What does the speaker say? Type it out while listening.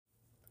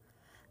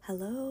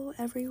Hello,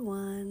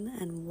 everyone,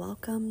 and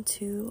welcome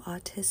to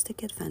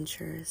Autistic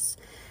Adventures.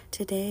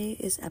 Today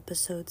is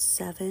episode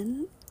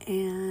 7,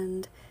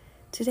 and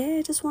today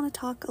I just want to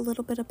talk a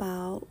little bit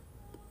about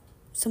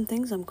some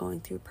things I'm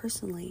going through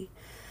personally.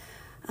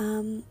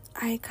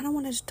 I kind of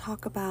wanted to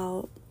talk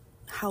about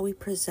how we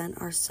present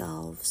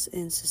ourselves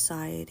in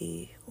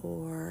society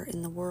or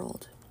in the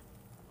world.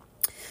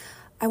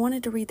 I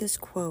wanted to read this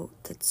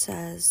quote that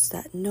says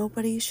that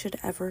nobody should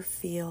ever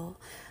feel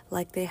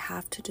like they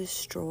have to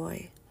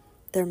destroy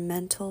their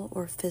mental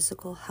or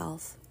physical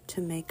health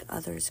to make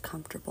others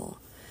comfortable.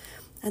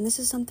 And this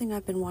is something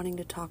I've been wanting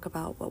to talk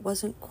about, but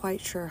wasn't quite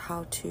sure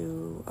how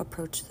to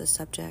approach the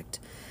subject.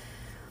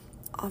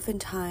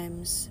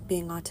 Oftentimes,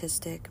 being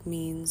autistic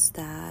means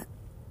that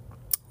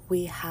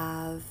we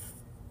have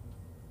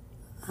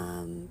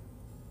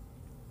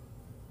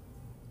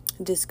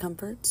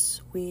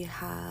discomforts, we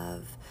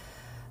have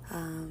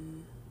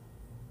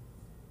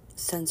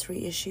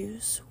sensory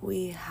issues,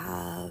 we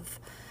have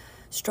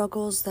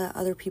struggles that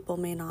other people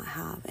may not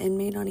have and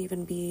may not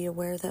even be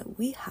aware that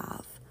we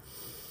have.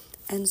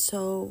 And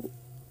so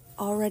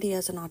already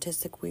as an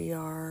autistic, we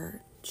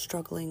are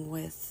struggling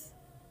with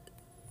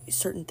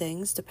certain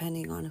things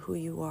depending on who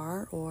you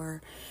are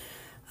or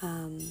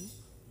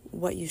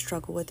what you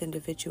struggle with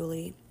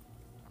individually.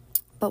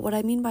 But what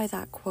I mean by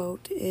that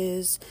quote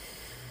is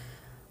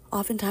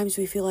oftentimes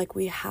we feel like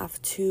we have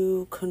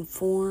to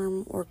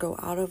conform or go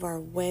out of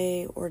our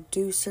way or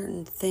do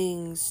certain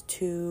things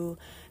to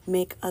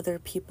make other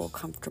people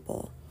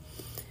comfortable.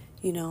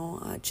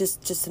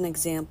 Just an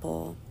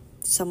example,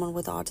 someone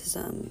with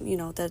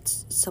autism,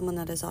 that's someone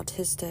that is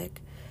autistic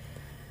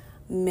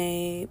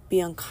may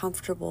be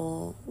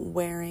uncomfortable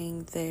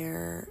wearing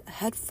their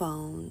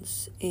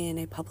headphones in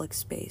a public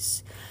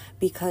space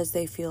because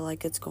they feel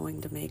like it's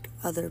going to make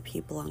other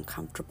people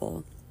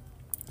uncomfortable.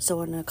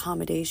 So an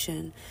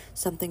accommodation,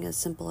 something as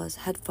simple as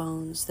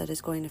headphones that is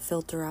going to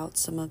filter out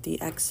some of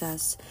the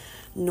excess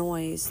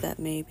noise that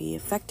may be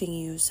affecting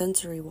you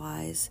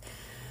sensory-wise,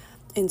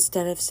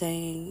 instead of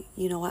saying,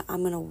 you know what,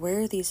 I'm going to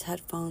wear these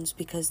headphones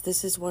because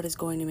this is what is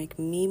going to make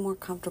me more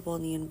comfortable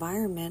in the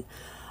environment.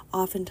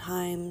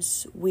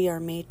 Oftentimes we are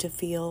made to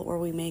feel, or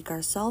we make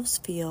ourselves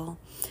feel,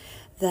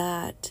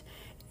 that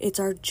it's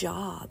our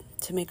job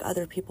to make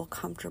other people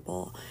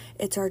comfortable.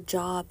 It's our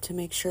job to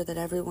make sure that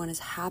everyone is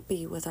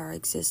happy with our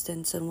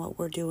existence and what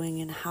we're doing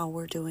and how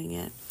we're doing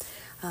it.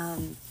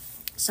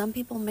 Some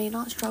people may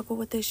not struggle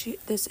with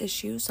this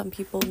issue. Some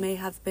people may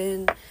have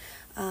been,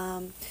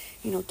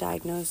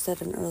 diagnosed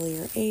at an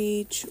earlier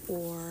age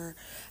or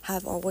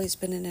have always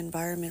been in an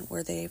environment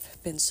where they've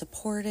been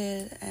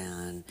supported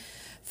and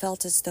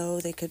felt as though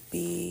they could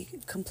be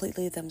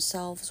completely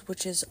themselves,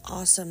 which is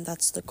awesome.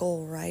 That's the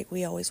goal, right?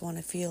 We always want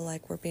to feel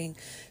like we're being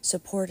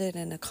supported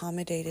and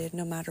accommodated,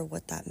 no matter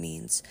what that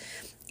means.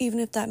 Even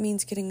if that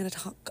means getting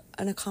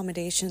an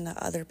accommodation that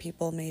other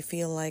people may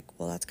feel like,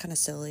 well, that's kind of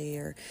silly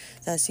or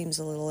that seems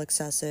a little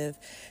excessive.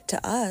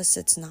 To us,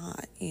 it's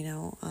not,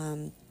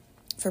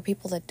 For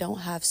people that don't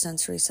have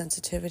sensory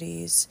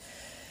sensitivities,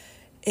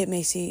 it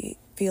may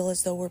feel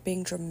as though we're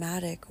being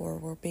dramatic or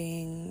we're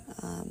being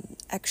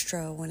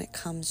extra when it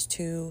comes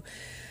to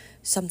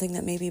something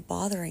that may be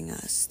bothering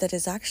us that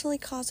is actually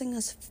causing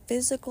us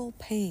physical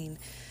pain.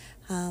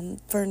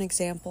 For an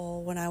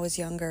example, when I was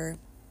younger,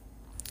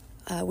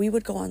 we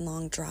would go on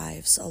long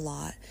drives a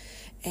lot,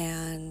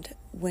 and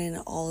when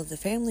all of the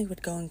family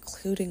would go,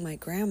 including my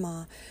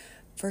grandma,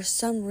 for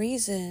some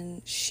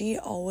reason, she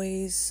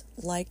always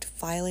liked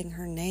filing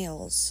her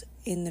nails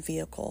in the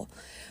vehicle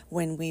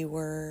when we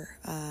were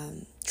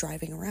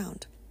driving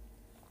around.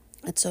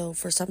 And so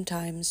for 20,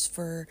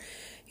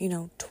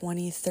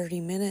 30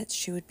 minutes,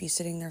 she would be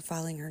sitting there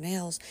filing her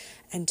nails.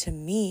 And to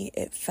me,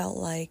 it felt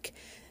like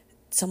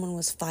someone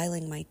was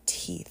filing my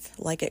teeth.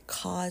 Like it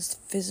caused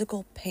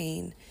physical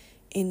pain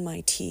in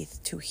my teeth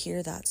to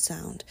hear that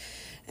sound.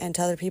 And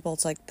to other people,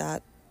 it's like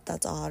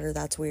that's odd or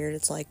that's weird.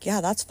 It's like,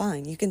 yeah, that's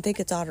fine. You can think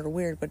it's odd or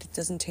weird, but it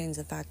doesn't change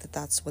the fact that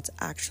that's what's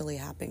actually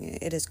happening.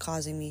 It is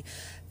causing me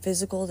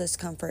physical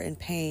discomfort and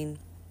pain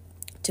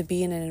to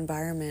be in an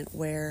environment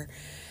where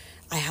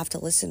I have to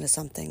listen to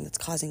something that's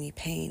causing me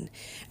pain.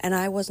 And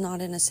I was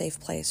not in a safe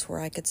place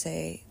where I could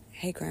say,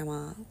 hey,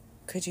 Grandma,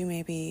 could you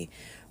maybe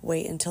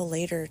wait until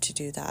later to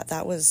do that?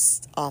 That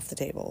was off the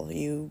table.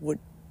 You would,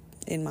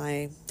 in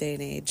my day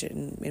and age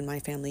and in my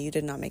family, you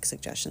did not make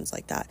suggestions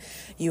like that.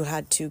 You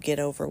had to get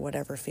over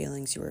whatever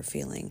feelings you were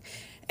feeling.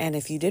 And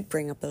if you did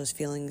bring up those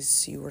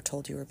feelings, you were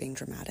told you were being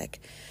dramatic.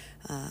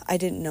 I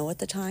didn't know at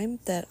the time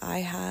that I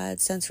had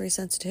sensory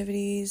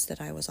sensitivities,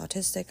 that I was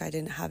autistic. I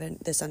didn't have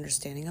this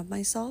understanding of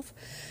myself.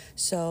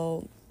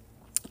 So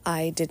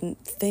I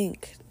didn't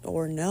think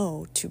or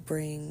know to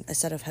bring a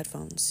set of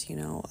headphones.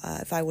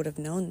 If I would have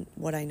known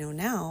what I know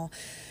now,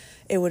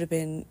 it would have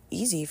been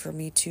easy for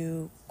me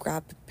to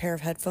grab a pair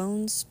of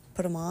headphones,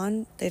 put them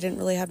on. They didn't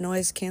really have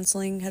noise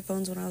canceling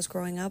headphones when I was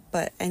growing up,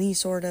 but any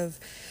sort of,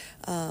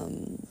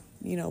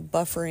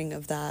 buffering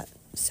of that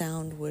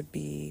sound would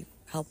be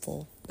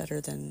helpful,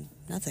 better than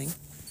nothing.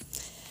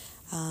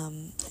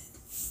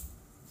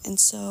 And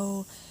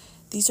so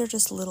these are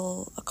just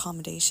little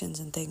accommodations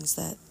and things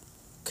that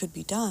could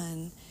be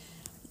done,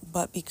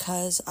 but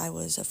because I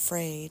was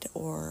afraid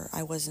or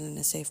I wasn't in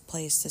a safe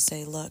place to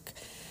say, look,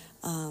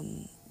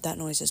 that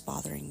noise is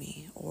bothering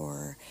me,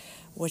 or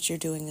what you're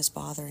doing is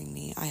bothering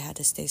me, I had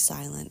to stay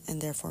silent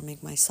and therefore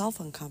make myself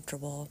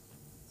uncomfortable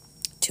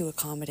to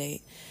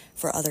accommodate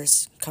for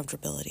others'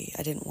 comfortability.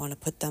 I didn't want to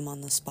put them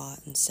on the spot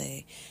and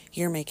say,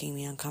 you're making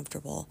me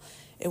uncomfortable.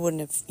 It wouldn't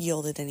have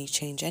yielded any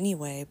change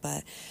anyway,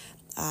 but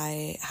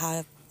I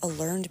have a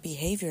learned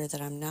behavior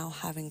that I'm now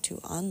having to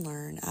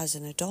unlearn as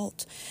an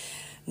adult,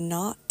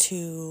 not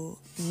to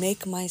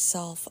make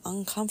myself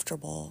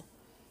uncomfortable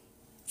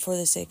for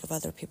the sake of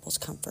other people's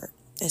comfort,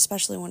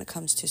 especially when it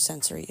comes to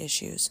sensory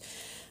issues.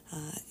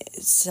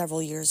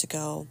 Several years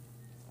ago,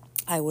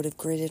 I would have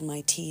gritted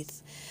my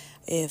teeth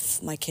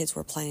if my kids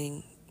were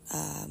playing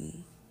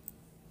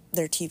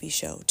their TV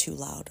show too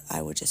loud.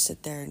 I would just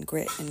sit there and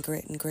grit and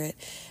grit and grit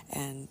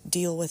and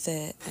deal with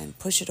it and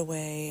push it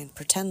away and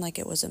pretend like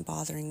it wasn't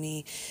bothering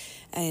me.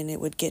 And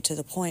it would get to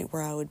the point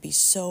where I would be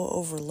so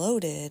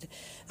overloaded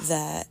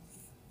that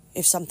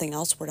if something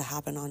else were to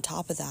happen on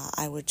top of that,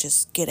 I would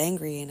just get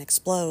angry and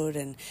explode,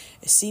 and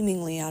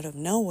seemingly out of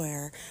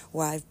nowhere,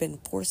 where I've been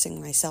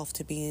forcing myself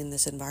to be in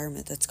this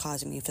environment that's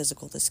causing me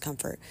physical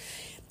discomfort.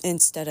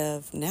 Instead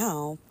of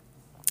now,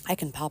 I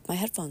can pop my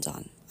headphones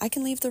on. I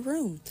can leave the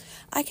room.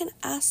 I can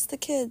ask the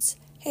kids,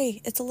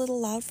 hey, it's a little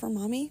loud for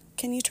mommy.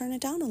 Can you turn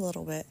it down a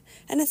little bit?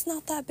 And it's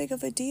not that big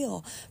of a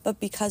deal. But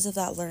because of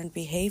that learned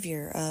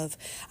behavior of,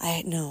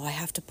 I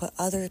have to put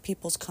other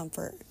people's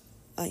comfort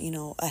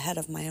ahead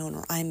of my own,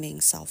 or I'm being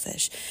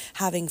selfish.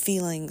 Having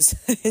feelings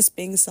is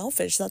being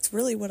selfish. That's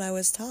really what I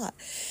was taught.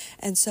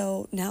 And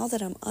so now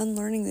that I'm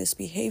unlearning this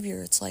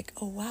behavior, it's like,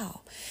 oh,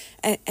 wow.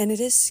 And it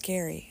is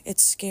scary.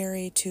 It's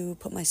scary to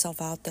put myself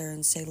out there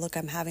and say, look,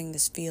 I'm having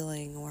this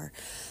feeling, or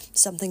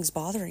something's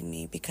bothering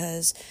me,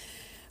 because,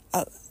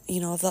 of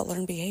that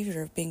learned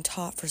behavior of being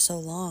taught for so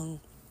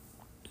long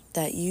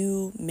that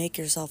you make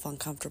yourself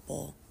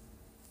uncomfortable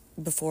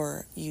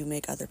before you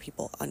make other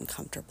people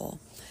uncomfortable.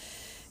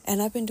 And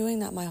I've been doing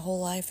that my whole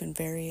life in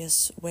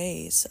various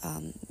ways.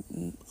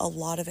 A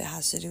lot of it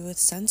has to do with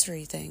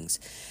sensory things.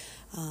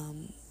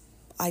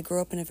 I grew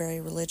up in a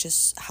very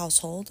religious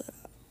household,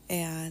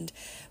 and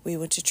we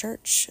went to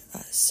church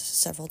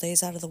several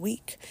days out of the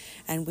week,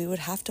 and we would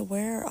have to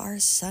wear our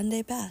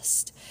Sunday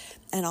best.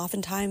 And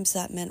oftentimes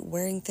that meant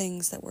wearing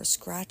things that were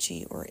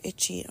scratchy or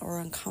itchy or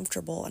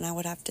uncomfortable, and I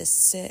would have to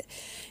sit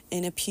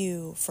in a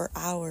pew for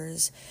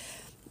hours,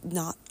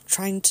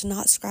 trying to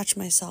not scratch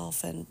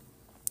myself and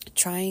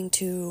trying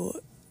to,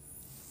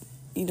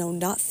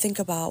 not think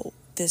about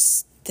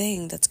this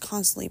thing that's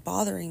constantly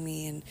bothering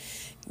me and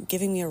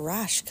giving me a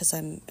rash because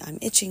I'm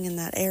itching in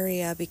that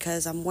area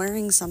because I'm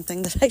wearing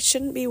something that I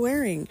shouldn't be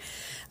wearing.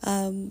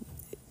 If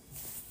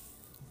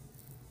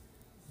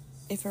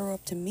it were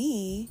up to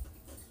me,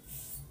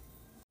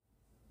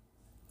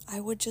 I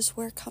would just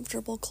wear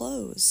comfortable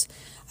clothes.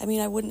 I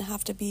mean, I wouldn't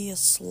have to be a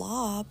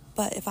slob,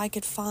 but if I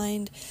could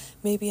find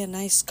maybe a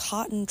nice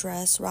cotton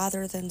dress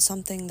rather than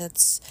something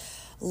that's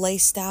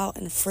laced out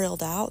and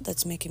frilled out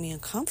that's making me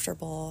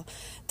uncomfortable,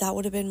 that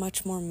would have been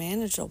much more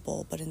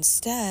manageable. But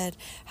instead,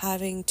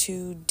 having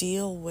to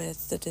deal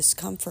with the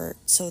discomfort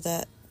so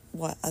that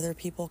other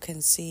people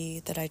can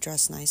see that I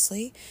dress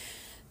nicely,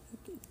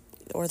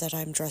 or that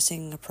I'm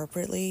dressing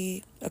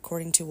appropriately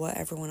according to what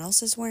everyone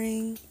else is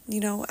wearing,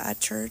 at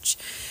church.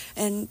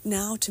 And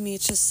now to me,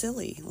 it's just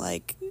silly.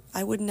 Like,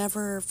 I would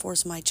never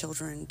force my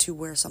children to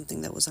wear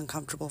something that was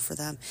uncomfortable for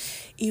them,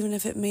 even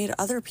if it made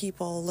other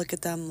people look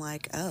at them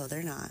like, oh,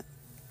 they're not,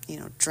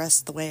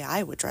 dressed the way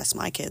I would dress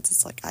my kids.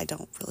 It's like, I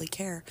don't really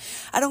care.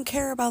 I don't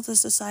care about the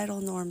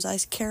societal norms. I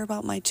care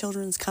about my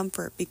children's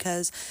comfort,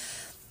 because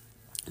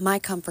my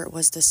comfort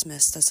was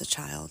dismissed as a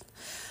child.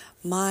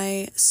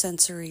 My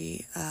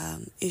sensory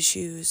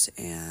issues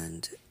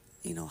and,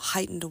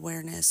 heightened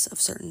awareness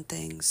of certain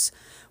things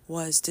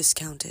was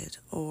discounted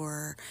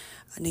or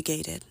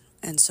negated.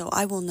 And so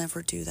I will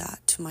never do that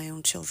to my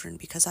own children,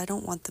 because I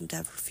don't want them to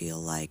ever feel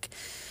like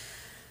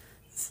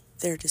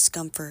their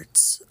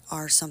discomforts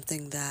are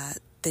something that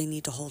they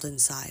need to hold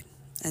inside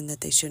and that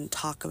they shouldn't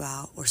talk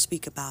about or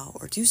speak about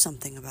or do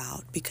something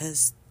about,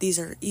 because these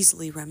are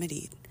easily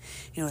remedied.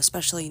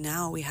 Especially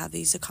now we have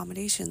these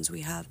accommodations.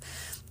 We have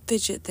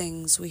fidget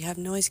things, we have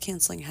noise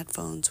canceling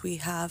headphones, we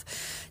have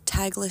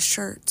tagless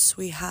shirts,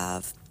 we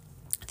have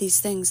these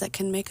things that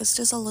can make us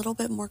just a little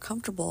bit more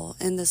comfortable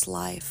in this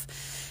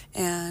life.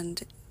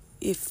 And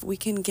if we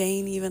can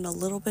gain even a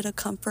little bit of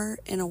comfort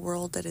in a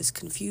world that is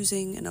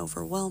confusing and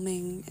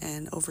overwhelming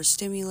and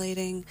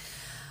overstimulating,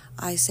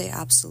 I say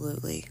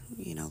absolutely,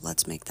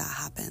 let's make that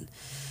happen.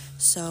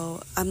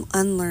 So I'm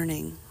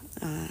unlearning,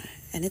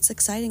 and it's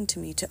exciting to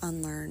me to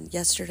unlearn.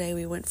 Yesterday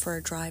we went for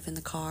a drive in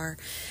the car,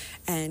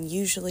 and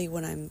usually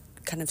when I'm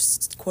kind of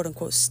quote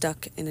unquote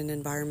stuck in an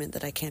environment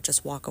that I can't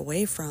just walk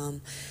away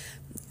from,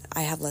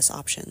 I have less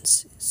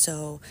options.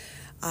 So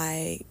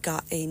I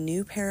got a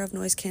new pair of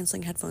noise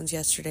canceling headphones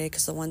yesterday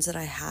because the ones that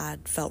I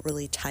had felt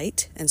really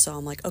tight. And so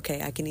I'm like,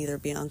 okay, I can either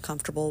be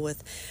uncomfortable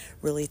with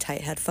really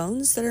tight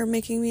headphones that are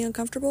making me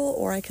uncomfortable,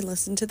 or I can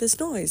listen to this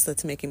noise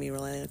that's making me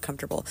really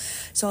uncomfortable.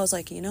 So I was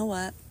like, you know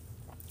what?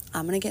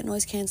 I'm going to get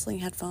noise canceling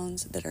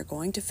headphones that are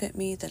going to fit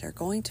me, that are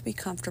going to be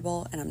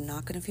comfortable, and I'm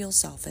not going to feel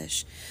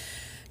selfish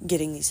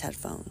getting these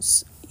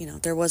headphones.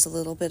 There was a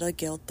little bit of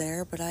guilt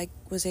there, but I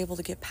was able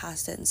to get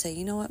past it and say,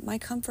 you know what, my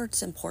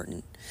comfort's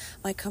important.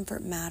 My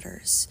comfort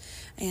matters.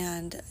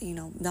 And,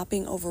 not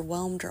being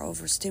overwhelmed or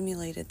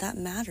overstimulated, that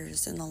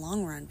matters in the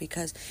long run,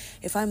 because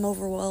if I'm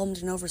overwhelmed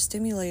and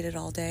overstimulated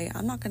all day,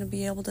 I'm not going to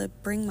be able to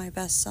bring my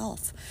best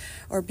self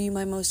or be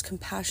my most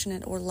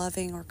compassionate or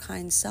loving or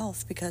kind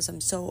self because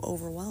I'm so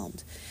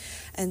overwhelmed.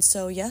 And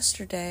so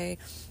yesterday,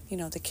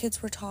 the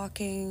kids were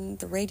talking,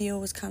 the radio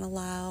was kind of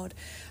loud.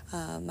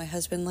 My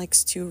husband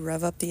likes to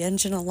rev up the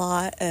engine a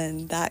lot,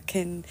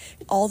 and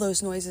all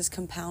those noises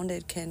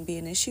compounded can be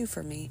an issue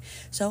for me.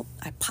 So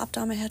I popped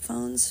on my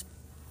headphones.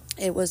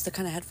 It was the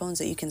kind of headphones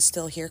that you can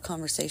still hear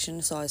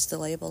conversation, so I was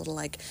still able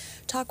to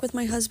talk with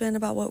my husband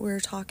about what we were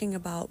talking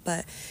about,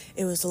 but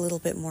it was a little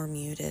bit more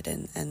muted,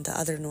 and the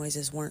other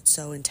noises weren't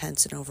so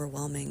intense and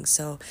overwhelming.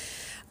 So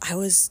I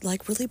was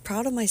really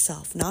proud of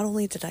myself. Not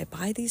only did I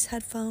buy these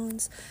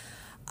headphones,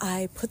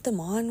 I put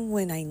them on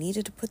when I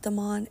needed to put them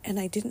on, and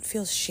I didn't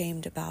feel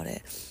shamed about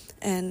it.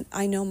 And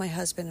I know my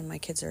husband and my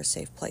kids are a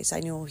safe place. I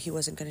know he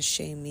wasn't going to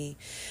shame me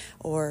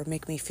or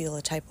make me feel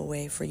a type of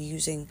way for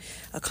using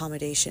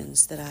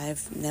accommodations that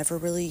I've never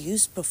really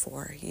used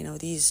before.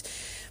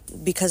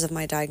 Because of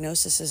my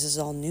diagnosis, this is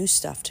all new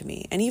stuff to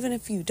me. And even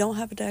if you don't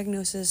have a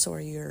diagnosis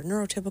or you're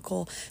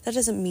neurotypical, that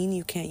doesn't mean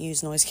you can't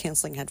use noise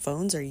canceling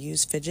headphones or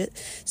use fidget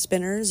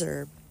spinners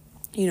or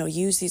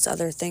use these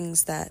other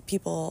things that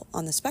people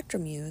on the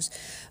spectrum use.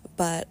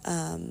 But,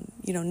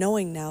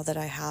 knowing now that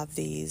I have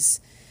these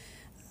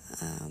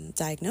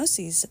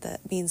diagnoses,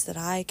 that means that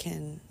I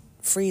can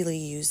freely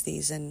use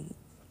these and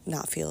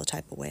not feel a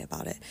type of way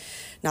about it.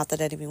 Not that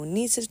anyone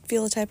needs to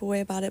feel a type of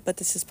way about it, but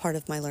this is part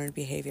of my learned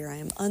behavior. I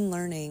am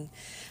unlearning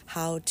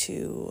how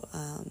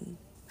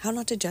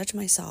not to judge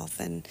myself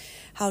and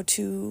how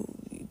to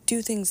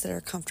do things that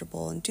are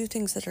comfortable and do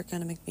things that are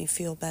going to make me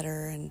feel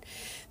better. And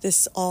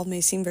this all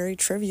may seem very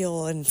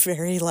trivial and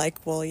very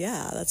well,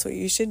 yeah, that's what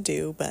you should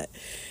do. But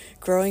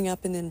growing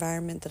up in the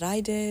environment that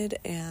I did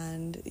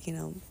and,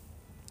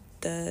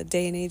 the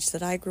day and age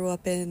that I grew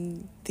up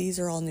in, these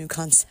are all new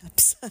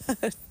concepts.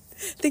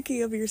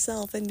 Thinking of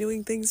yourself and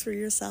doing things for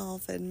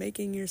yourself and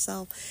making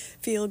yourself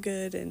feel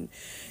good and,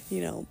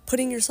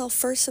 putting yourself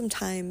first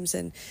sometimes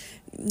and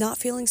not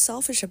feeling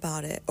selfish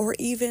about it. Or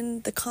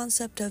even the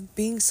concept of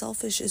being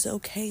selfish is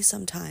okay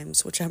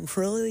sometimes, which I'm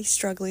really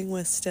struggling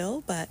with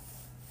still, but,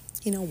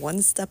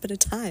 one step at a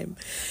time.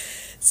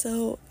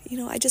 So,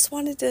 I just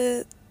wanted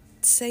to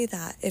say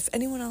that if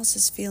anyone else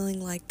is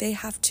feeling like they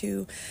have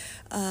to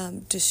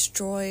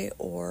destroy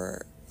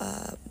or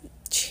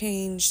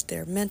change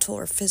their mental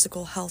or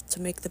physical health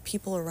to make the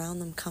people around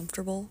them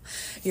comfortable,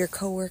 your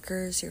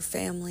coworkers, your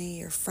family,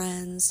 your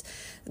friends,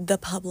 the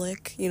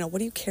public, what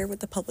do you care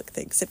what the public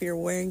thinks? If you're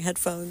wearing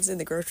headphones in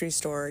the grocery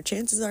store,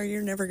 chances are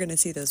you're never going to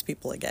see those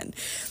people again.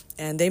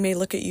 And they may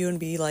look at you and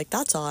be like,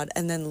 that's odd,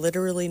 and then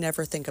literally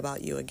never think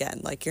about you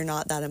again. You're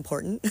not that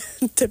important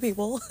to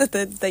people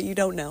that you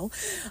don't know.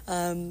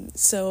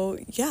 So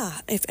yeah,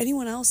 if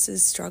anyone else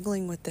is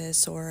struggling with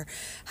this or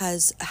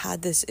has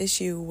had this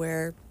issue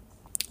where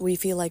we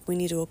feel like we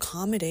need to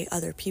accommodate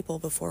other people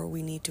before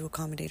we need to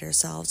accommodate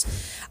ourselves,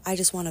 I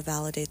just want to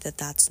validate that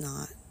that's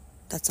not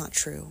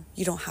true.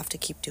 You don't have to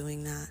keep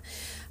doing that.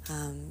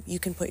 You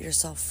can put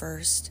yourself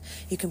first.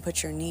 You can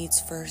put your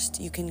needs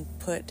first. You can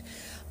put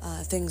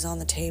things on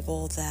the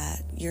table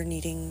that you're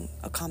needing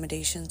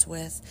accommodations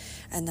with,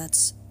 and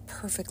that's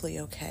perfectly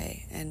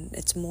okay, and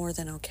it's more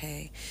than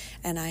okay.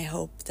 And I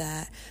hope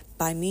that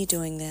by me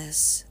doing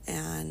this,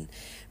 and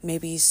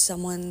maybe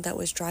someone that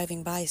was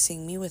driving by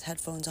seeing me with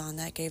headphones on,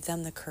 that gave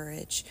them the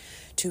courage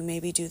to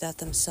maybe do that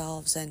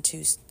themselves and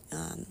to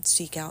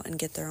seek out and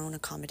get their own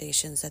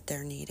accommodations that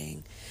they're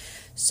needing.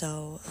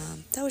 So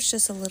that was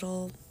just a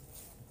little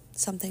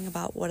something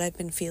about what I've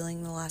been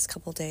feeling the last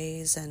couple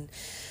days. And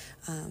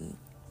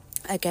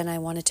again, I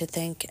wanted to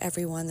thank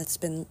everyone that's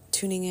been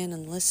tuning in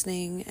and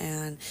listening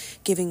and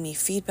giving me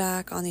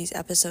feedback on these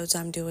episodes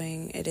I'm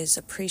doing. It is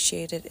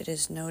appreciated. It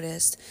is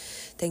noticed.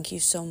 Thank you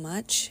so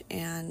much.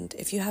 And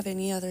if you have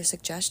any other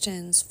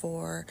suggestions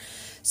for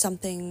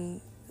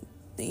something,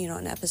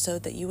 an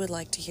episode that you would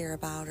like to hear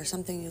about or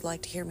something you'd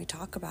like to hear me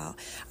talk about,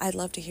 I'd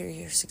love to hear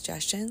your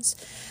suggestions.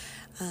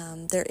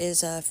 There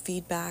is a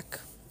feedback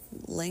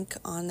link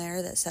on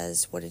there that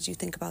says, what did you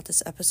think about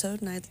this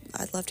episode? And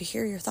I'd love to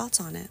hear your thoughts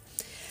on it.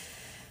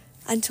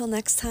 Until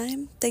next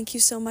time, thank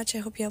you so much. I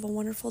hope you have a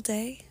wonderful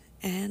day,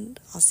 and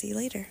I'll see you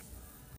later.